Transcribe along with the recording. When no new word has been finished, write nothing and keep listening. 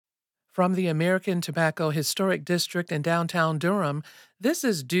From the American Tobacco Historic District in downtown Durham, this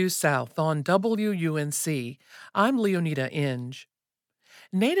is Due South on WUNC. I'm Leoneda Inge.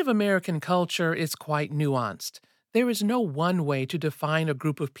 Native American culture is quite nuanced. There is no one way to define a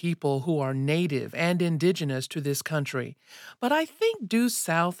group of people who are native and indigenous to this country. But I think Due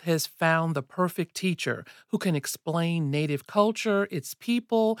South has found the perfect teacher who can explain Native culture, its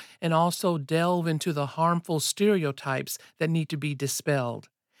people, and also delve into the harmful stereotypes that need to be dispelled.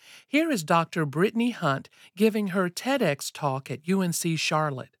 Here is Dr. Brittany Hunt giving her TEDx talk at UNC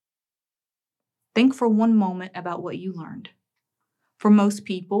Charlotte. Think for one moment about what you learned. For most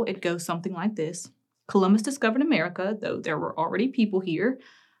people, it goes something like this. Columbus discovered America, though there were already people here.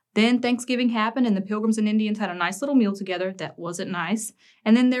 Then Thanksgiving happened, and the Pilgrims and Indians had a nice little meal together. That wasn't nice.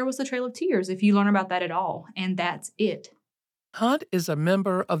 And then there was the Trail of Tears, if you learn about that at all. And that's it. Hunt is a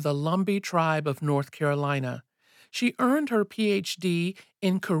member of the Lumbee tribe of North Carolina. She earned her PhD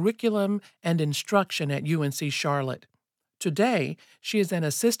in curriculum and instruction at UNC Charlotte. Today, she is an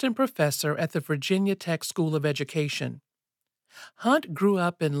assistant professor at the Virginia Tech School of Education. Hunt grew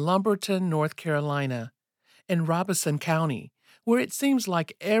up in Lumberton, North Carolina, in Robeson County, where it seems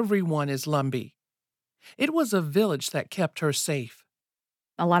like everyone is Lumbee. It was a village that kept her safe.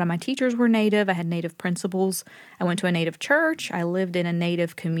 A lot of my teachers were Native. I had Native principals. I went to a Native church. I lived in a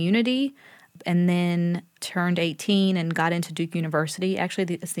Native community and then turned 18 and got into Duke University.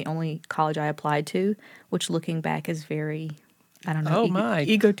 Actually, it's the only college I applied to, which looking back is very, I don't know,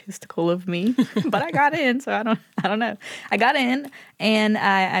 egotistical of me. But I got in, so I don't know. I got in, and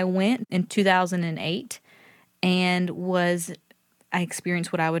I went in 2008 and I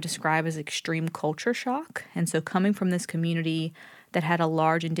experienced what I would describe as extreme culture shock. And so coming from this community that had a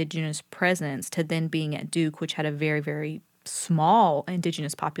large Indigenous presence to then being at Duke, which had a very, very small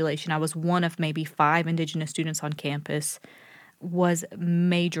Indigenous population, I was one of maybe 5 Indigenous students on campus, was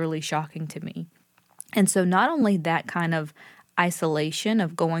majorly shocking to me. And so not only that kind of isolation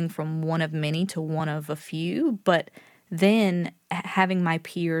of going from one of many to one of a few, but then having my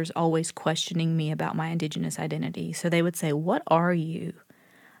peers always questioning me about my Indigenous identity. So they would say, "What are you?"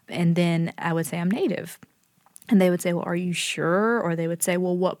 And then I would say, "I'm Native." And they would say, "Well, are you sure?" Or they would say,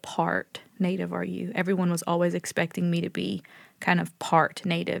 "Well, what part Native are you?" Everyone was always expecting me to be kind of part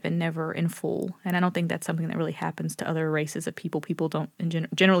Native and never in full. And I don't think that's something that really happens to other races of people. People don't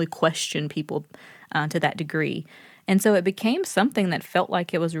generally question people to that degree. And so it became something that felt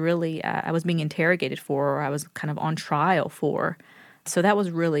like it was really, I was being interrogated for, or I was kind of on trial for. So that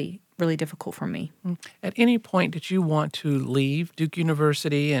was really, really difficult for me. At any point, did you want to leave Duke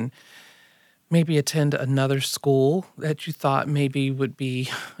University and maybe attend another school that you thought maybe would be,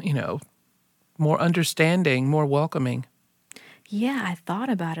 more understanding, more welcoming? Yeah, I thought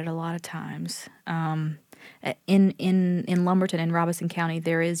about it a lot of times. In Lumberton in Robeson County,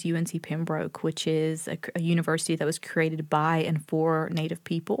 there is UNC Pembroke, which is a university that was created by and for Native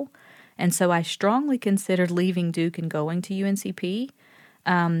people. And so I strongly considered leaving Duke and going to UNCP,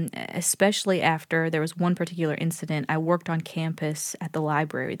 especially after there was one particular incident. I worked on campus at the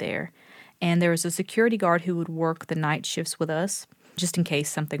library there, and there was a security guard who would work the night shifts with us just in case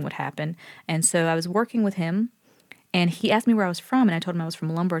something would happen. And so I was working with him, and he asked me where I was from, and I told him I was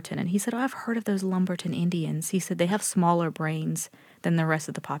from Lumberton. And he said, "Oh, I've heard of those Lumberton Indians." He said, "They have smaller brains than the rest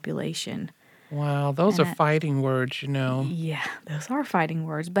of the population." Wow, those are fighting words, Yeah, those are fighting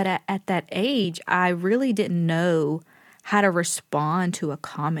words. But at that age, I really didn't know how to respond to a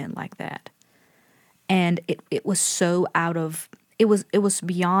comment like that. And it was so it was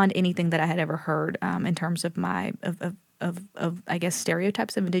beyond anything that I had ever heard in terms of I guess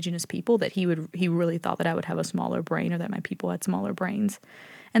stereotypes of Indigenous people, that he really thought that I would have a smaller brain or that my people had smaller brains.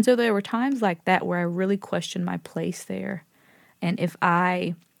 And so there were times like that where I really questioned my place there, and if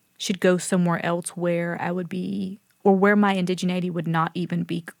I should go somewhere else where I would be, or where my indigeneity would not even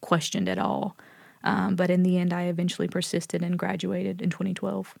be questioned at all. But in the end, I eventually persisted and graduated in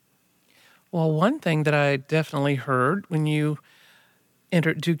 2012. Well, one thing that I definitely heard when you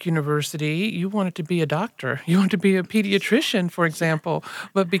entered Duke University, you wanted to be a doctor. You wanted to be a pediatrician, for example.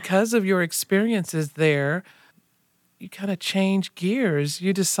 But because of your experiences there, you kind of changed gears.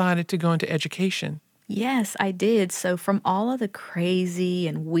 You decided to go into education. Yes, I did. So from all of the crazy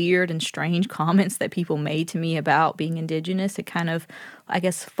and weird and strange comments that people made to me about being Indigenous, it kind of, I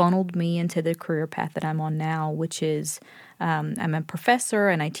guess, funneled me into the career path that I'm on now, which is I'm a professor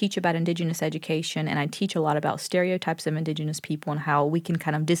and I teach about Indigenous education, and I teach a lot about stereotypes of Indigenous people and how we can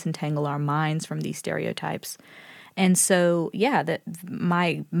kind of disentangle our minds from these stereotypes. And so, yeah, that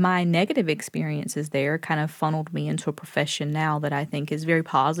my negative experiences there kind of funneled me into a profession now that I think is very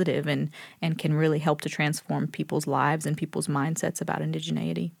positive and can really help to transform people's lives and people's mindsets about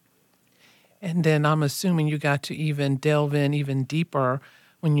indigeneity. And then I'm assuming you got to even delve in even deeper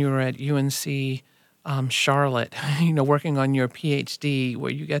when you were at UNC Charlotte, working on your PhD,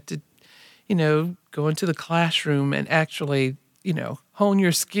 where you got to, go into the classroom and actually, hone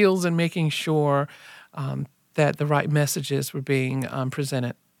your skills in making sure that the right messages were being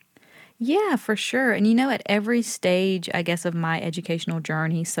presented. Yeah, for sure. And at every stage, I guess, of my educational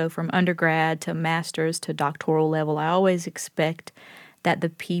journey, so from undergrad to master's to doctoral level, I always expect that the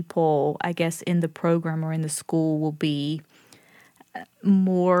people, I guess, in the program or in the school will be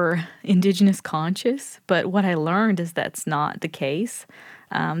more Indigenous conscious. But what I learned is that's not the case.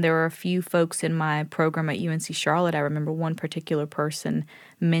 There were a few folks in my program at UNC Charlotte. I remember one particular person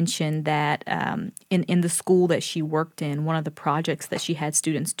mentioned that in the school that she worked in, one of the projects that she had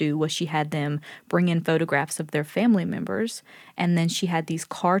students do was she had them bring in photographs of their family members, and then she had these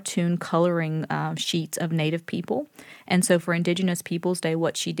cartoon coloring sheets of Native people. And so for Indigenous Peoples Day,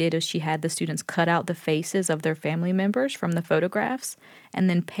 what she did is she had the students cut out the faces of their family members from the photographs and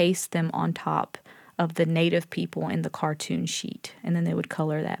then paste them on top of the Native people in the cartoon sheet, and then they would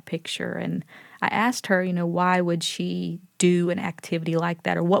color that picture. And I asked her, why would she do an activity like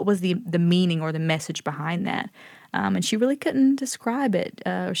that, or what was the meaning or the message behind that? And she really couldn't describe it.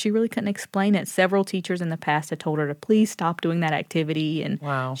 She really couldn't explain it. Several teachers in the past had told her to please stop doing that activity, and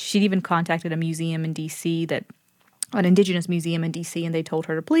Wow. she'd even contacted a museum in D.C. an Indigenous museum in D.C., and they told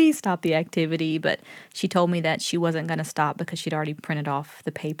her to please stop the activity, but she told me that she wasn't going to stop because she'd already printed off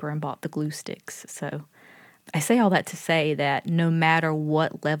the paper and bought the glue sticks. So I say all that to say that no matter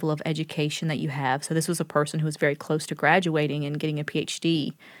what level of education that you have, so this was a person who was very close to graduating and getting a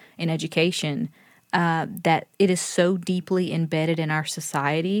PhD in education, that it is so deeply embedded in our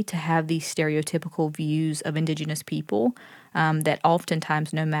society to have these stereotypical views of Indigenous people that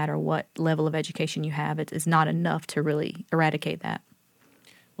oftentimes, no matter what level of education you have, it is not enough to really eradicate that.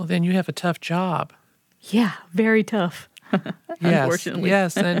 Well, then you have a tough job. Yeah, very tough, Yes, unfortunately.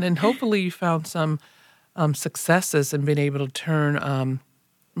 yes, and hopefully you found some successes and been able to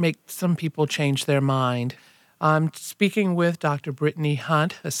make some people change their mind. I'm speaking with Dr. Brittany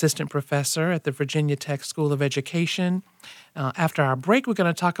Hunt, assistant professor at the Virginia Tech School of Education. After our break, we're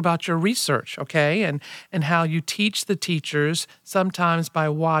going to talk about your research, okay, and how you teach the teachers, sometimes by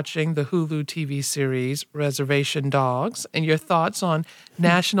watching the Hulu TV series Reservation Dogs, and your thoughts on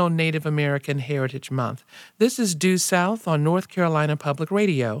National Native American Heritage Month. This is Due South on North Carolina Public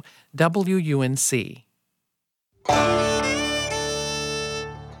Radio, WUNC.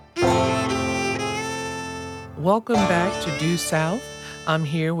 Welcome back to Due South. I'm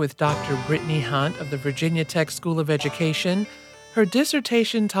here with Dr. Brittany Hunt of the Virginia Tech School of Education. Her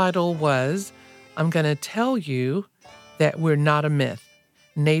dissertation title was, I'm going to tell you that we're not a myth.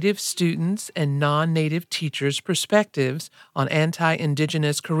 Native students and non-Native teachers' perspectives on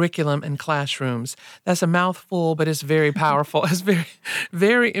anti-Indigenous curriculum and classrooms. That's a mouthful, but it's very powerful. It's very,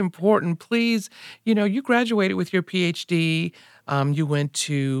 very important. Please, you graduated with your PhD. You went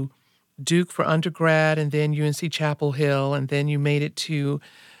to Duke for undergrad, and then UNC Chapel Hill, and then you made it to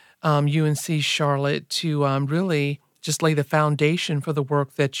UNC Charlotte to really just lay the foundation for the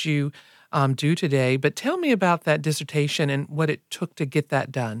work that you do today. But tell me about that dissertation and what it took to get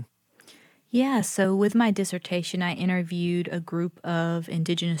that done. Yeah, so with my dissertation, I interviewed a group of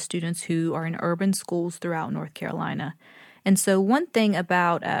Indigenous students who are in urban schools throughout North Carolina. And so one thing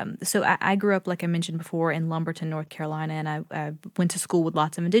about, I grew up, like I mentioned before, in Lumberton, North Carolina, and I went to school with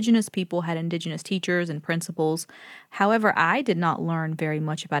lots of Indigenous people, had Indigenous teachers and principals. However, I did not learn very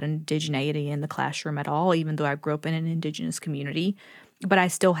much about indigeneity in the classroom at all, even though I grew up in an Indigenous community. But I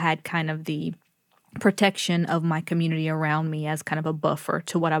still had kind of the protection of my community around me as kind of a buffer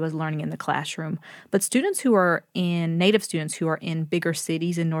to what I was learning in the classroom. But Native students who are in bigger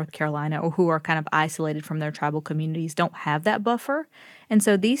cities in North Carolina or who are kind of isolated from their tribal communities don't have that buffer. And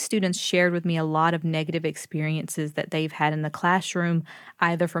so these students shared with me a lot of negative experiences that they've had in the classroom,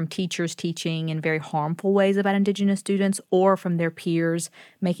 either from teachers teaching in very harmful ways about Indigenous students or from their peers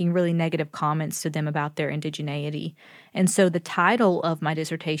making really negative comments to them about their indigeneity. And so the title of my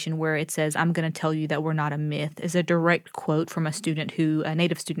dissertation, where it says, I'm going to tell you that we're not a myth, is a direct quote from a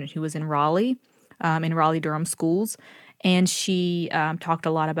Native student who was in Raleigh-Durham schools. And she talked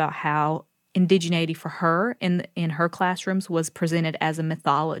a lot about how indigeneity for her in her classrooms was presented as a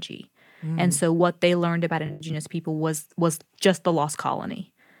mythology. And so what they learned about Indigenous people was just the lost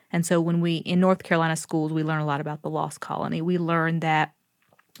colony. And so in North Carolina schools, we learn a lot about the lost colony. We learn that,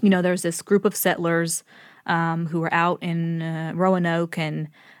 there's this group of settlers who were out in Roanoke, and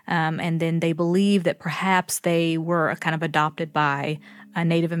then they believe that perhaps they were kind of adopted by a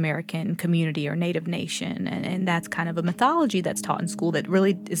Native American community or Native nation. And that's kind of a mythology that's taught in school that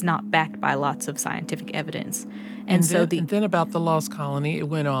really is not backed by lots of scientific evidence. And so And then about the lost colony, it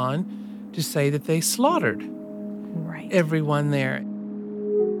went on to say that they slaughtered right. everyone there.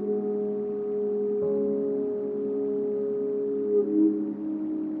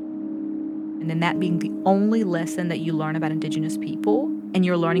 And then that being the only lesson that you learn about Indigenous people, and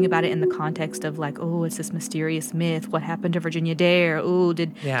you're learning about it in the context of like, oh, it's this mysterious myth. What happened to Virginia Dare? Oh,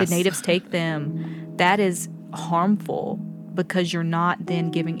 did Yes. natives take them? That is harmful because you're not then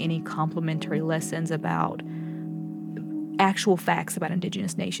giving any complementary lessons about actual facts about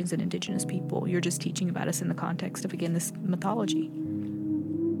Indigenous nations and Indigenous people. You're just teaching about us in the context of, again, this mythology.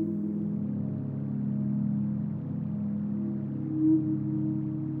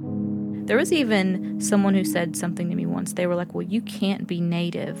 There was even someone who said something to me once. They were like, well, you can't be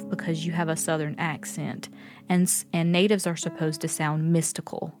Native because you have a Southern accent. And natives are supposed to sound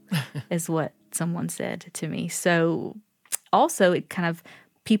mystical, is what someone said to me. So also it kind of,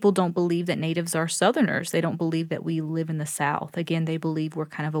 people don't believe that natives are Southerners. They don't believe that we live in the South. Again, they believe we're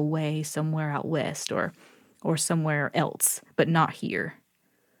kind of away somewhere out west or somewhere else, but not here.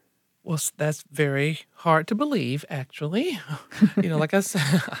 Well, that's very hard to believe, actually. Like I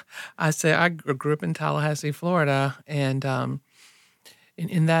said, I grew up in Tallahassee, Florida, and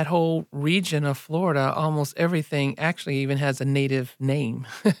in that whole region of Florida, almost everything actually even has a native name.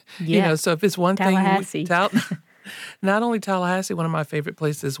 Yeah, So if it's one Tallahassee. thing, not only Tallahassee, one of my favorite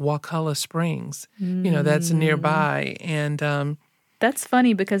places, Wakulla Springs. That's nearby, and That's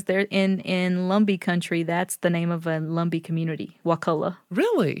funny because they're in Lumbee country. That's the name of a Lumbee community, Wakulla.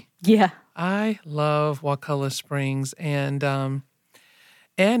 really. Yeah. I love Wakulla Springs, and I'm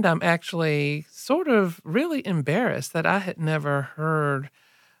actually sort of really embarrassed that I had never heard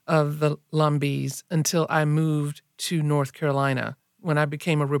of the Lumbees until I moved to North Carolina when I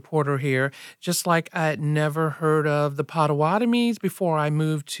became a reporter here. Just like I had never heard of the Potawatomis before I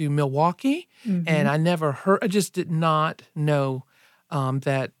moved to Milwaukee, and I just did not know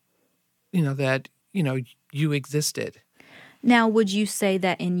that you existed. Now, would you say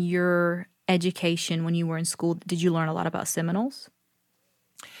that in your education when you were in school, did you learn a lot about Seminoles?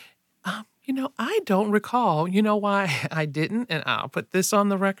 I don't recall. You know why I didn't? And I'll put this on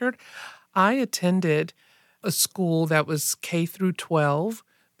the record. I attended a school that was K through 12,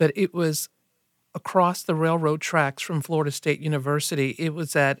 but it was across the railroad tracks from Florida State University. It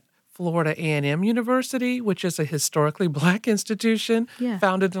was at Florida A&M University, which is a historically Black institution, Yeah.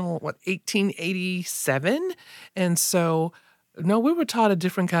 founded in, 1887? And so, no, we were taught a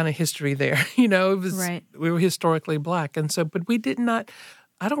different kind of history there. Right. We were historically Black. And so, but we did not,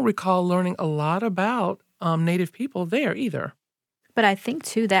 I don't recall learning a lot about Native people there either. But I think,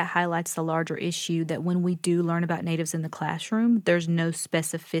 too, that highlights the larger issue that when we do learn about natives in the classroom, there's no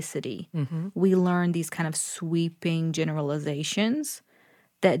specificity. We learn these kind of sweeping generalizations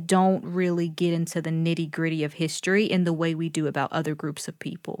that don't really get into the nitty-gritty of history in the way we do about other groups of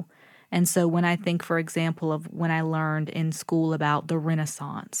people. And so when I think, for example, of when I learned in school about the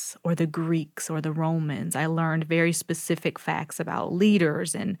Renaissance or the Greeks or the Romans, I learned very specific facts about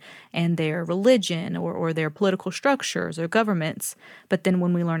leaders and their religion or their political structures or governments. But then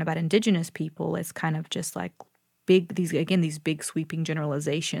when we learn about Indigenous people, it's kind of just like these big sweeping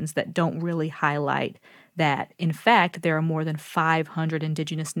generalizations that don't really highlight that, in fact, there are more than 500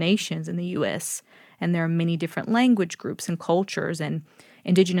 Indigenous nations in the U.S., and there are many different language groups and cultures, and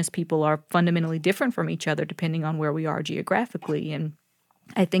Indigenous people are fundamentally different from each other depending on where we are geographically. And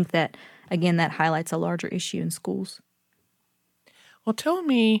I think that, again, that highlights a larger issue in schools. Well, tell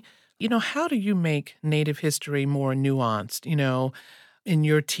me, how do you make Native history more nuanced, in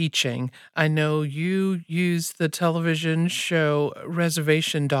your teaching? I know you use the television show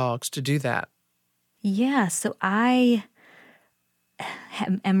Reservation Dogs to do that. Yeah, so I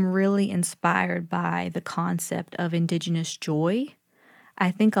am really inspired by the concept of Indigenous joy. I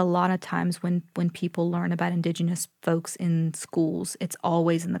think a lot of times when people learn about Indigenous folks in schools, it's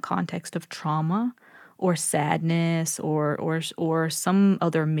always in the context of trauma or sadness or some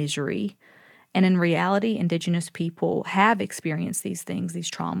other misery. And in reality, Indigenous people have experienced these things,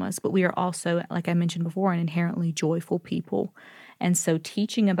 these traumas, but we are also, like I mentioned before, an inherently joyful people. And so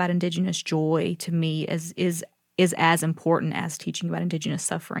teaching about Indigenous joy to me is as important as teaching about Indigenous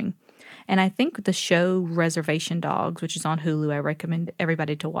suffering. And I think the show Reservation Dogs, which is on Hulu, I recommend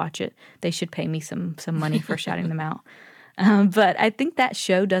everybody to watch it. They should pay me some money for shouting them out. But I think that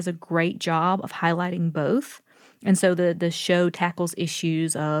show does a great job of highlighting both. And so the show tackles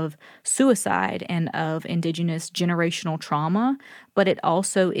issues of suicide and of Indigenous generational trauma, but it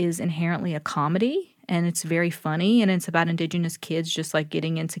also is inherently a comedy. and it's very funny, and it's about Indigenous kids just like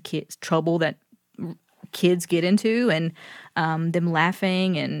getting into trouble that kids get into, and them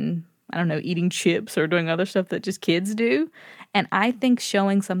laughing and, I don't know, eating chips or doing other stuff that just kids do. And I think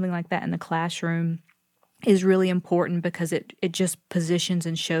showing something like that in the classroom is really important because it just positions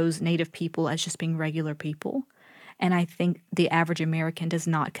and shows Native people as just being regular people. And I think the average American does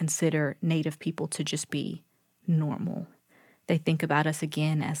not consider Native people to just be normal. They think about us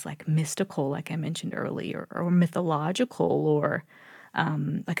again as like mystical, like I mentioned earlier, or mythological, or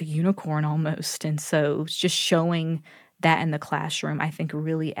like a unicorn almost. And so just showing that in the classroom, I think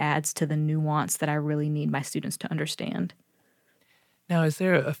really adds to the nuance that I really need my students to understand. Now, is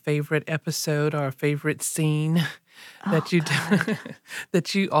there a favorite episode or a favorite scene that Oh, you do, God.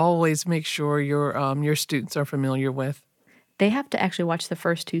 that you always make sure your students are familiar with? They have to actually watch the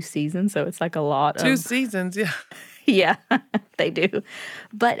first 2 seasons, so it's like a lot 2 of seasons, yeah. yeah, they do.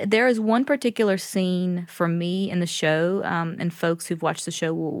 But there is one particular scene for me in the show, and folks who've watched the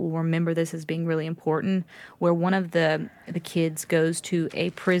show will remember this as being really important, where one of the kids goes to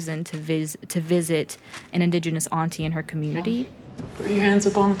a prison to visit an Indigenous auntie in her community, Put your hands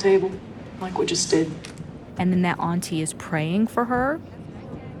up on the table, like we just did. and then that auntie is praying for her.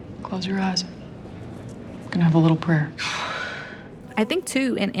 Close your eyes. We're gonna have a little prayer. I think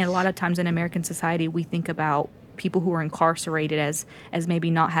too, and a lot of times in American society, we think about people who are incarcerated as maybe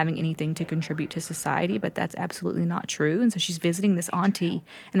not having anything to contribute to society, but that's absolutely not true. And so she's visiting this auntie,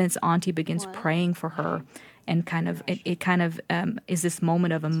 and this auntie begins praying for her, and kind of it kind of is this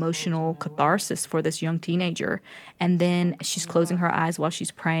moment of emotional catharsis for this young teenager. And then she's closing her eyes while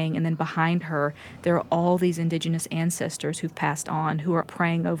she's praying, and then behind her there are all these Indigenous ancestors who've passed on who are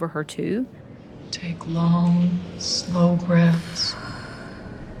praying over her too. Take long, slow breaths.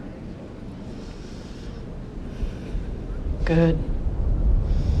 Good.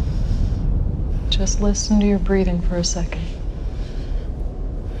 Just listen to your breathing for a second.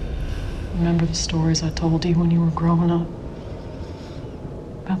 Remember the stories I told you when you were growing up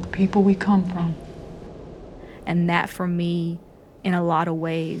about the people we come from. And that, for me, in a lot of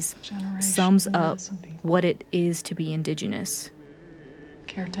ways, sums up what it is to be Indigenous.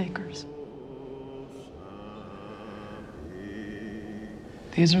 Caretakers.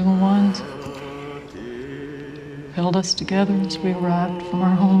 These are the ones who held us together as we arrived from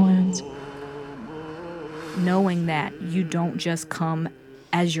our homelands. Knowing that you don't just come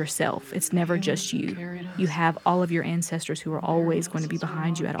as yourself. It's never just you. You have all of your ancestors who are always going to be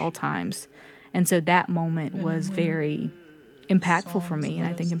behind you at all times. And so that moment was very impactful for me, and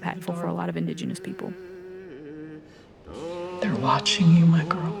I think impactful for a lot of Indigenous people. They're watching you, my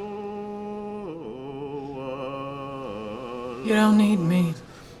girl. You don't need me.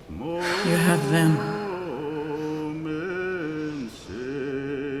 You have them.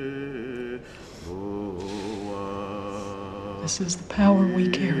 This is the power we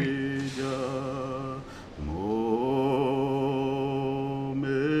carry.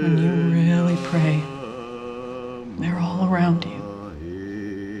 When you really pray, they're all around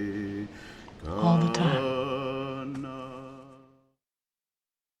you. All the time.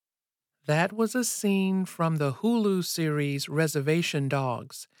 That was a scene from the Hulu series Reservation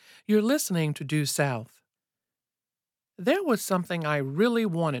Dogs. You're listening to Due South. There was something I really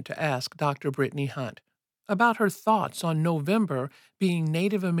wanted to ask Dr. Brittany Hunt about her thoughts on November being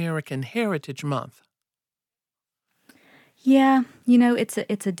Native American Heritage Month. Yeah, it's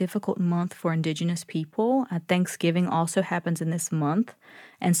a difficult month for Indigenous people. Thanksgiving also happens in this month,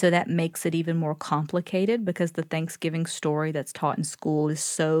 and so that makes it even more complicated because the Thanksgiving story that's taught in school is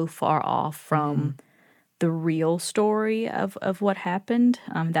so far off from the real story of what happened.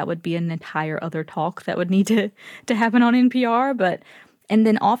 That would be an entire other talk that would need to happen on NPR, and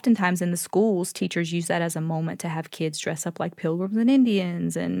then oftentimes in the schools, teachers use that as a moment to have kids dress up like pilgrims and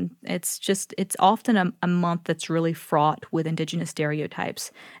Indians. And it's often a month that's really fraught with Indigenous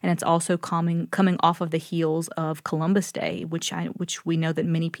stereotypes. And it's also coming off of the heels of Columbus Day, which we know that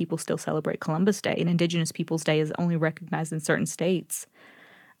many people still celebrate Columbus Day, and Indigenous Peoples Day is only recognized in certain states.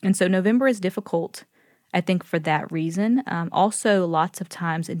 And so November is difficult, I think, for that reason. Also, lots of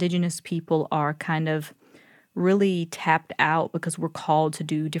times Indigenous people are kind of really tapped out because we're called to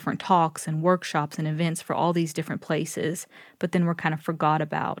do different talks and workshops and events for all these different places, but then we're kind of forgot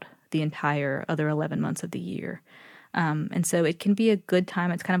about the entire other 11 months of the year. And so it can be a good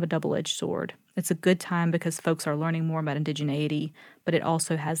time. It's kind of a double-edged sword. It's a good time because folks are learning more about indigeneity, but it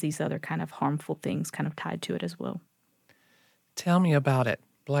also has these other kind of harmful things kind of tied to it as well. Tell me about it.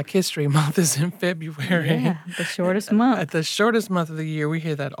 Black History Month is in February. Yeah, the shortest month. The shortest month of the year. We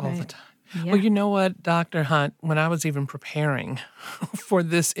hear that all the time. Yeah. Well, you know what, Dr. Hunt, when I was even preparing for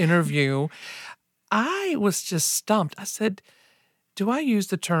this interview, I was just stumped. I said, do I use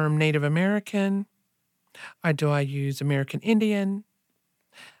the term Native American? Or do I use American Indian?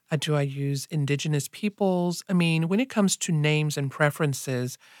 Do I use indigenous peoples? I mean, when it comes to names and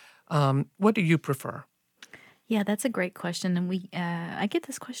preferences, what do you prefer? Yeah, that's a great question, and I get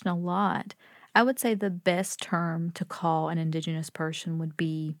this question a lot. I would say the best term to call an indigenous person would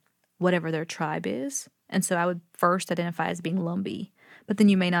be whatever their tribe is, and so I would first identify as being Lumbee, but then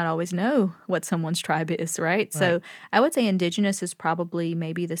you may not always know what someone's tribe is, right? Right. So I would say indigenous is probably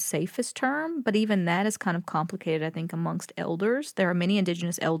maybe the safest term, but even that is kind of complicated, I think, amongst elders. There are many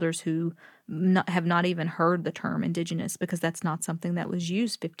indigenous elders who have not even heard the term indigenous because that's not something that was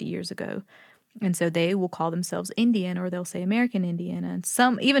used 50 years ago. And so they will call themselves Indian or they'll say American Indian. And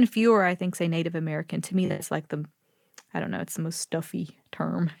some, even fewer, I think, say Native American. To me, that's like I don't know, it's the most stuffy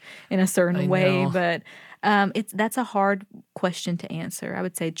term in a I certain way. know. But that's a hard question to answer. I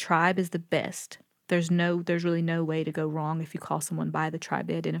would say tribe is the best. There's really no way to go wrong if you call someone by the tribe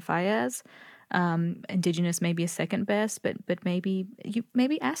they identify as. Indigenous may be a second best, but maybe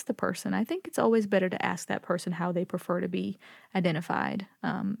ask the person. I think it's always better to ask that person how they prefer to be identified.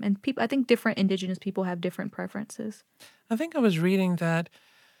 And people, I think different Indigenous people have different preferences. I think I was reading that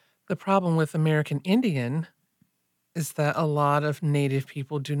the problem with American Indian is that a lot of Native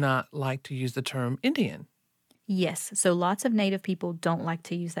people do not like to use the term Indian. Yes, so lots of Native people don't like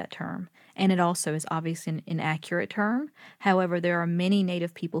to use that term, and it also is obviously an inaccurate term. However, there are many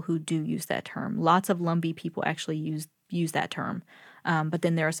Native people who do use that term. Lots of Lumbee people actually use that term, but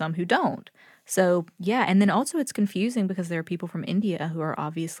then there are some who don't. So yeah, and then also it's confusing because there are people from India who are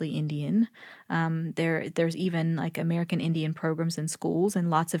obviously Indian. There's even like American Indian programs in schools, and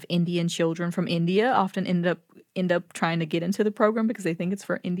lots of Indian children from India often end up trying to get into the program because they think it's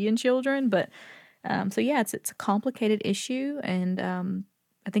for Indian children, but so yeah, it's a complicated issue, and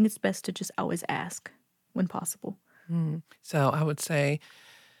I think it's best to just always ask when possible. So I would say,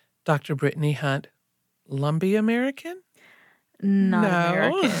 Dr. Brittany Hunt, Lumbee American? Not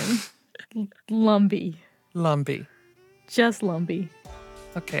No. American. Lumbee. Lumbee. Just Lumbee.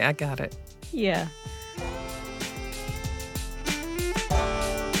 Okay, I got it. Yeah.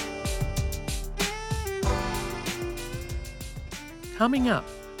 Coming up,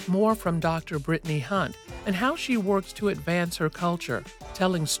 more from Dr. Brittany Hunt and how she works to advance her culture,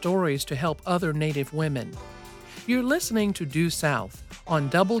 telling stories to help other Native women. You're listening to Due South on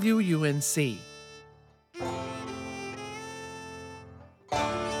WUNC.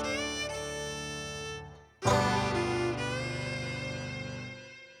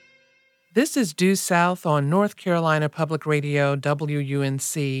 This is Due South on North Carolina Public Radio,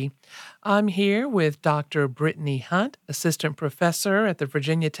 WUNC. I'm here with Dr. Brittany Hunt, assistant professor at the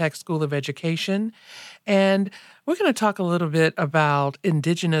Virginia Tech School of Education, and we're going to talk a little bit about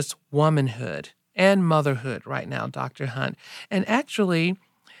Indigenous womanhood and motherhood right now, Dr. Hunt. And actually,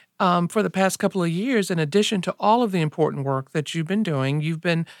 for the past couple of years, in addition to all of the important work that you've been doing, you've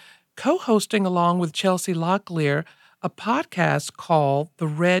been co-hosting along with Chelsea Locklear a podcast called The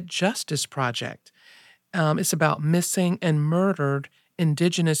Red Justice Project. It's about missing and murdered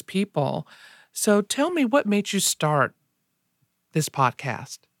Indigenous people. So tell me, what made you start this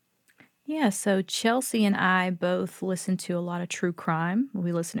podcast? Yeah, so Chelsea and I both listen to a lot of true crime.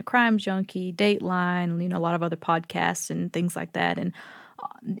 We listen to Crime Junkie, Dateline, a lot of other podcasts and things like that. And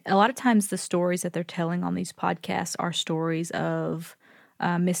a lot of times the stories that they're telling on these podcasts are stories of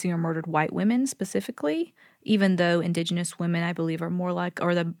missing or murdered white women specifically, even though Indigenous women, I believe, are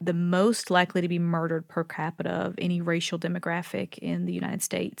the most likely to be murdered per capita of any racial demographic in the United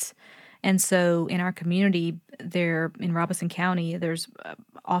States. And so in our community there in Robeson County, there's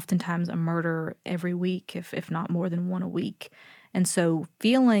oftentimes a murder every week, if not more than one a week. And so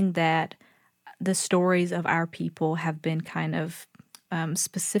feeling that the stories of our people have been kind of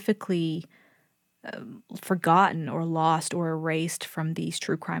specifically forgotten or lost or erased from these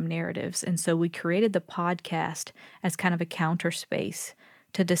true crime narratives. And so we created the podcast as kind of a counter space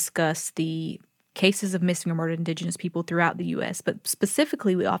to discuss the cases of missing or murdered Indigenous people throughout the U.S. But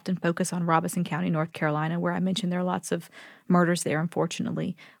specifically, we often focus on Robeson County, North Carolina, where I mentioned there are lots of murders there,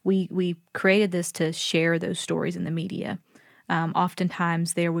 unfortunately. We created this to share those stories in the media.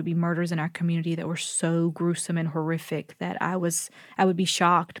 Oftentimes there would be murders in our community that were so gruesome and horrific that I would be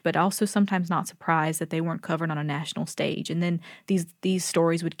shocked, but also sometimes not surprised that they weren't covered on a national stage. And then these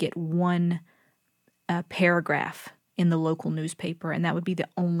stories would get one paragraph in the local newspaper, and that would be the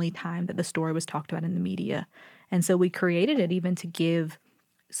only time that the story was talked about in the media. And so we created it even to give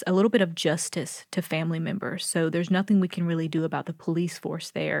a little bit of justice to family members. So there's nothing we can really do about the police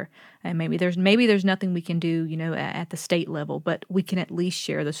force there, and maybe there's nothing we can do, at the state level, but we can at least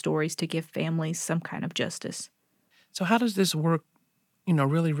share the stories to give families some kind of justice. So how does this work,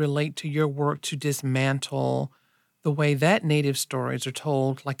 really relate to your work to dismantle the way that Native stories are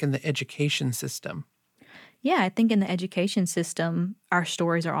told, like in the education system? Yeah, I think in the education system, our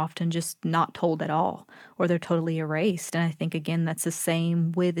stories are often just not told at all, or they're totally erased. And I think, again, that's the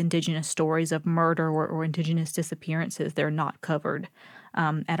same with Indigenous stories of murder or Indigenous disappearances. They're not covered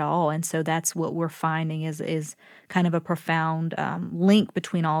at all. And so that's what we're finding is kind of a profound link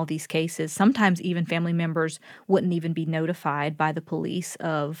between all these cases. Sometimes even family members wouldn't even be notified by the police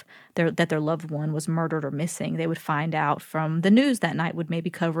of that their loved one was murdered or missing. They would find out from the news that night, would maybe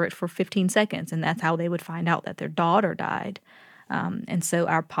cover it for 15 seconds, and that's how they would find out that their daughter died. And so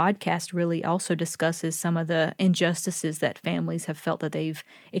our podcast really also discusses some of the injustices that families have felt that they've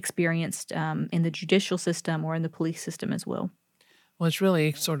experienced in the judicial system or in the police system as well. Well, it's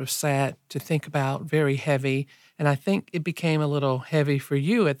really sort of sad to think about, very heavy, and I think it became a little heavy for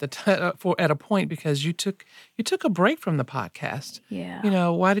you at at a point because you took a break from the podcast. Yeah.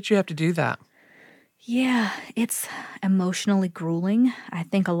 Why did you have to do that? Yeah, it's emotionally grueling. I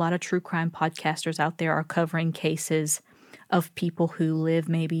think a lot of true crime podcasters out there are covering cases of people who live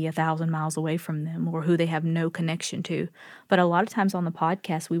maybe 1,000 miles away from them or who they have no connection to. But a lot of times on the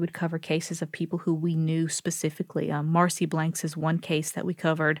podcast, we would cover cases of people who we knew specifically. Marcy Blanks is one case that we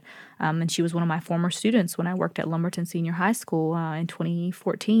covered, and she was one of my former students when I worked at Lumberton Senior High School in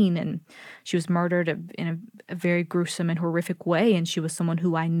 2014, and she was murdered in a very gruesome and horrific way, and she was someone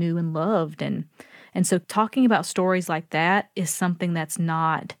who I knew and loved. And so talking about stories like that is something that's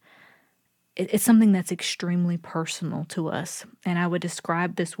not it's something that's extremely personal to us, and I would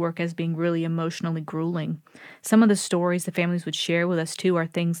describe this work as being really emotionally grueling. Some of the stories the families would share with us, too, are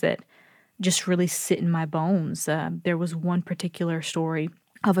things that just really sit in my bones. There was one particular story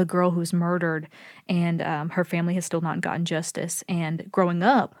of a girl who was murdered, and her family has still not gotten justice. And growing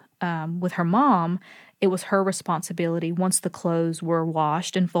up with her mom, it was her responsibility. Once the clothes were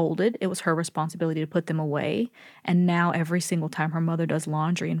washed and folded, it was her responsibility to put them away. And now every single time her mother does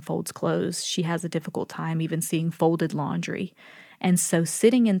laundry and folds clothes, she has a difficult time even seeing folded laundry. And so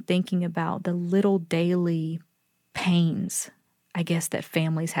sitting and thinking about the little daily pains, I guess, that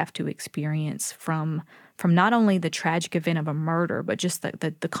families have to experience from not only the tragic event of a murder, but just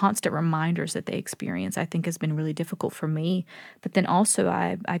the constant reminders that they experience, I think has been really difficult for me. But then also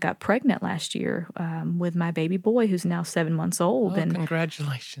I got pregnant last year with my baby boy, who's now 7 months old. Oh, And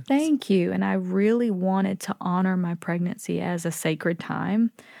congratulations. thank you. And I really wanted to honor my pregnancy as a sacred time.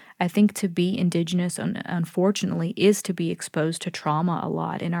 I think to be Indigenous, unfortunately, is to be exposed to trauma a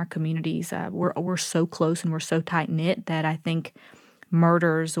lot in our communities. We're so close and we're so tight-knit that I think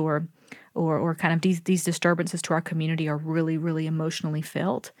murders or kind of these disturbances to our community are really, really emotionally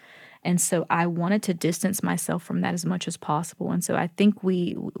felt. And so I wanted to distance myself from that as much as possible. And so I think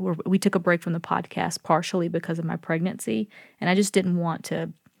we took a break from the podcast partially because of my pregnancy. And I just didn't want to,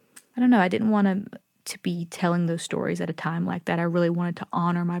 I didn't want to be telling those stories at a time like that. I really wanted to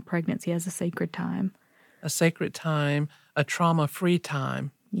honor my pregnancy as a sacred time. A sacred time, a trauma-free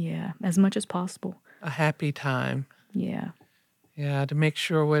time, Yeah, as much as possible. a happy time. Yeah. Yeah, to make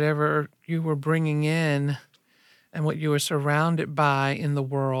sure whatever you were bringing in and what you were surrounded by in the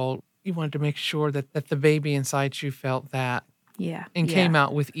world, you wanted to make sure that the baby inside you felt that Yeah. and yeah. came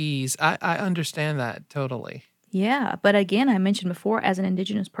out with ease. I understand that totally. Yeah, but again, I mentioned before, as an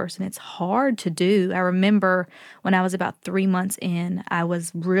Indigenous person, it's hard to do. I remember when I was about 3 months in, I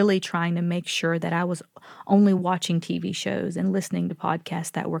was really trying to make sure that I was only watching TV shows and listening to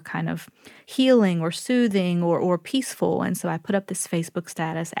podcasts that were kind of healing or soothing or peaceful. And so I put up this Facebook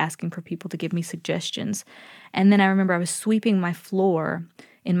status asking for people to give me suggestions. And then I remember I was sweeping my floor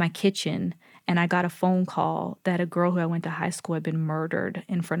in my kitchen, and I got a phone call that a girl who I went to high school had been murdered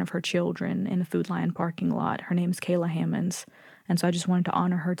in front of her children in a Food Lion parking lot. Her name's Kayla Hammonds. And so I just wanted to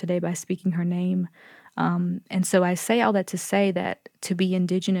honor her today by speaking her name. And so I say all that to say that to be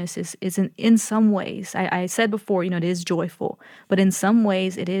Indigenous is in some ways, I said before, it is joyful, but in some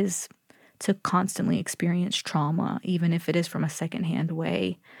ways it is to constantly experience trauma, even if it is from a secondhand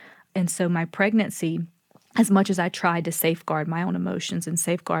way. And so my pregnancy, as much as I tried to safeguard my own emotions and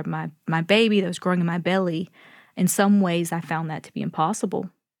safeguard my baby that was growing in my belly, in some ways I found that to be impossible.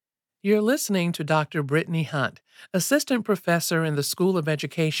 You're listening to Dr. Brittany Hunt, assistant professor in the School of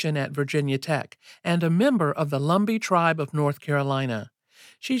Education at Virginia Tech and a member of the Lumbee Tribe of North Carolina.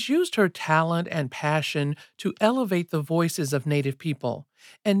 She's used her talent and passion to elevate the voices of Native people.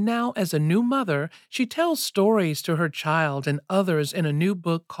 And now, as a new mother, she tells stories to her child and others in a new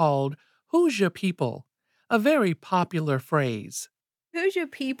book called Who's Your People? A very popular phrase. Who's your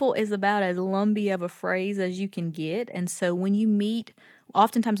people is about as Lumbee of a phrase as you can get. And so when you meet,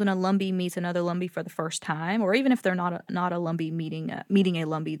 oftentimes when a Lumbee meets another Lumbee for the first time, or even if they're not a Lumbee meeting a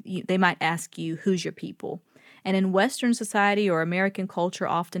Lumbee, they might ask you, "Who's your people?" And in Western society or American culture,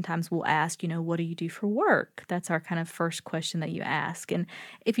 oftentimes we'll ask, "What do you do for work?" That's our kind of first question that you ask. And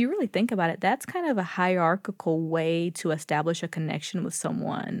if you really think about it, that's kind of a hierarchical way to establish a connection with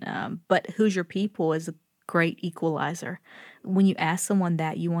someone. But who's your people is a great equalizer. When you ask someone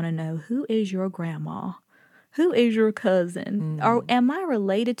that, you want to know, who is your grandma? Who is your cousin? Or Mm. am I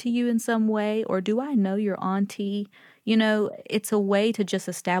related to you in some way? Or do I know your auntie? It's a way to just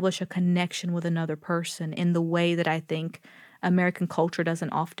establish a connection with another person in the way that I think American culture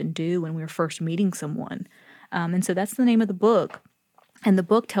doesn't often do when we're first meeting someone. And so that's the name of the book. And the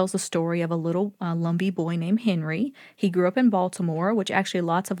book tells the story of a little Lumbee boy named Henry. He grew up in Baltimore, which actually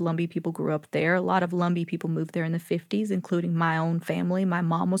lots of Lumbee people grew up there. A lot of Lumbee people moved there in the 50s, including my own family. My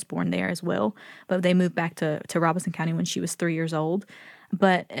mom was born there as well, but they moved back to Robeson County when she was 3 years old.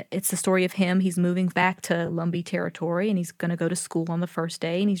 But it's the story of him. He's moving back to Lumbee territory, and he's going to go to school on the first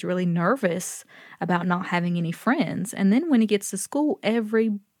day, and he's really nervous about not having any friends. And then when he gets to school,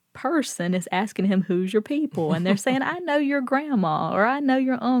 every person is asking him, "Who's your people?" And they're saying, "I know your grandma," or "I know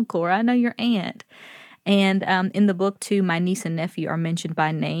your uncle," or "I know your aunt." And in the book, too, my niece and nephew are mentioned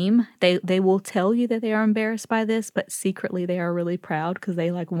by name. They will tell you that they are embarrassed by this, but secretly they are really proud because they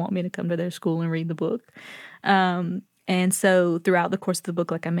want me to come to their school and read the book. And so throughout the course of the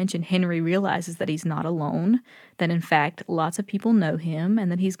book, like I mentioned, Henry realizes that he's not alone, that in fact lots of people know him, and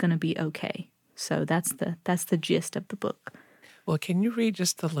that he's going to be okay. So that's the gist of the book. Well, can you read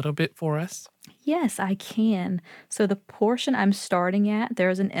just a little bit for us? Yes, I can. So the portion I'm starting at,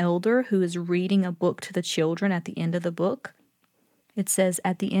 there's an elder who is reading a book to the children at the end of the book. It says,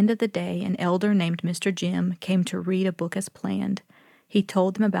 "At the end of the day, an elder named Mr. Jim came to read a book as planned. He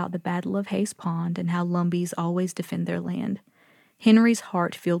told them about the Battle of Hayes Pond and how Lumbees always defend their land. Henry's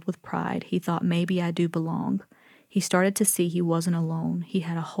heart filled with pride. He thought, maybe I do belong. He started to see he wasn't alone. He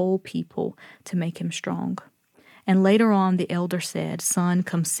had a whole people to make him strong. And later on, the elder said, 'Son,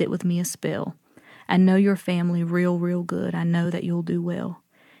 come sit with me a spell. I know your family real, real good. I know that you'll do well.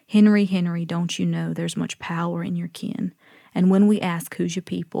 Henry, Henry, don't you know there's much power in your kin? And when we ask who's your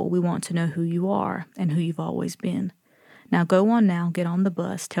people, we want to know who you are and who you've always been. Now go on now, get on the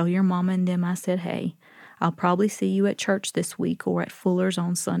bus. Tell your mama and them I said hey. I'll probably see you at church this week or at Fuller's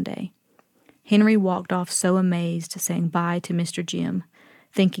on Sunday.' Henry walked off so amazed, saying bye to Mr. Jim,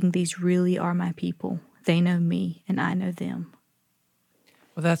 thinking these really are my people. They know me, and I know them."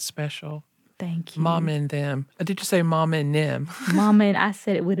 Well, that's special. Thank you. Mama and them. Did you say mama and them? Mama and I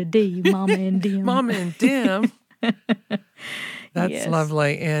said it with a D. Mama and them. Mama and them. That's Yes.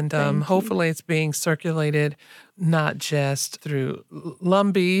 lovely. And Thank you. hopefully it's being circulated not just through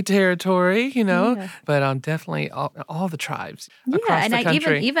Lumbee territory, Yeah. but definitely all the tribes Yeah, across and the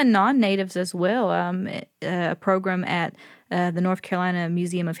country. even non-natives as well. A program at the North Carolina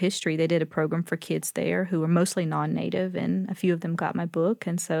Museum of History, they did a program for kids there who were mostly non-native, and a few of them got my book.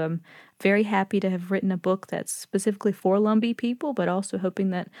 And so I'm very happy to have written a book that's specifically for Lumbee people, but also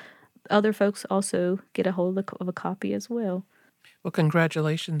hoping that other folks also get a hold of a copy as well. Well,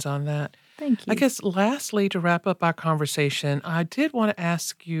 congratulations on that. Thank you. I guess lastly, to wrap up our conversation, I did want to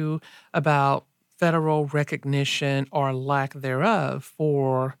ask you about federal recognition or lack thereof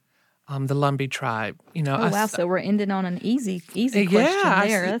for the Lumbee tribe. Oh, wow. So we're ending on an easy question yeah,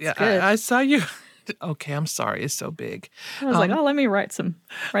 there. That's good. I saw you. Okay, I'm sorry. It's so big. I was like, let me write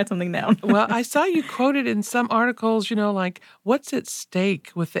something down. Well, I saw you quoted in some articles, like what's at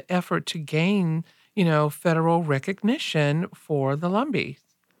stake with the effort to gain, federal recognition for the Lumbee.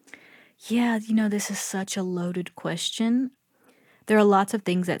 Yeah, this is such a loaded question. There are lots of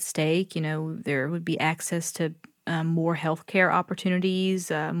things at stake. There would be access to more healthcare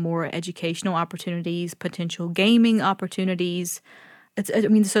opportunities, more educational opportunities, potential gaming opportunities.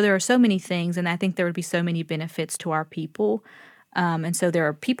 So there are so many things, and I think there would be so many benefits to our people. And so there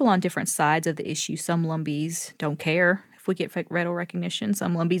are people on different sides of the issue. Some Lumbees don't care if we get federal recognition.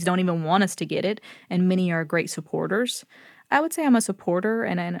 Some Lumbees don't even want us to get it, and many are great supporters. I would say I'm a supporter,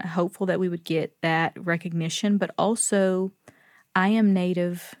 and I'm hopeful that we would get that recognition, but also I am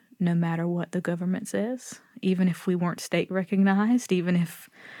Native no matter what the government says, even if we weren't state recognized, even if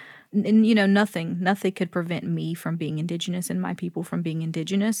nothing could prevent me from being Indigenous and my people from being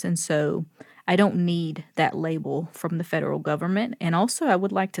Indigenous. And so I don't need that label from the federal government. And also, I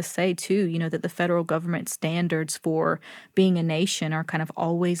would like to say, too, that the federal government standards for being a nation are kind of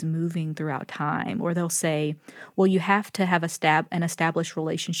always moving throughout time. Or they'll say, well, you have to have an established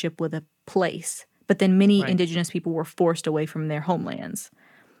relationship with a place. But then many Right. Indigenous people were forced away from their homelands.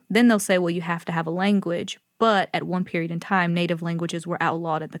 Then they'll say, well, you have to have a language. But at one period in time, native languages were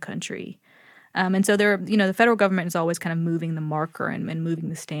outlawed in the country. And so the federal government is always kind of moving the marker and moving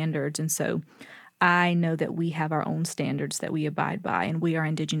the standards. And so I know that we have our own standards that we abide by, and we are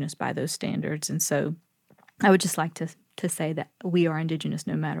Indigenous by those standards. And so I would just like to say that we are Indigenous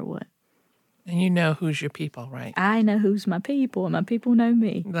no matter what. And you know who's your people, right? I know who's my people, and my people know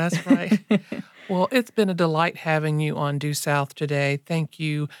me. That's right. Well, it's been a delight having you on Due South today. Thank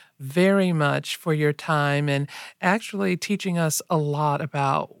you very much for your time and actually teaching us a lot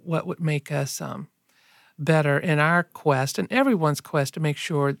about what would make us better in our quest and everyone's quest to make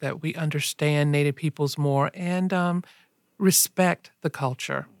sure that we understand Native peoples more and respect the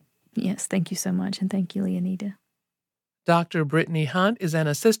culture. Yes, thank you so much, and thank you, Leoneda. Dr. Brittany Hunt is an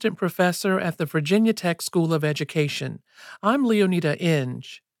assistant professor at the Virginia Tech School of Education. I'm Leoneda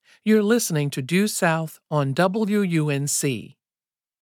Inge. You're listening to Due South on WUNC.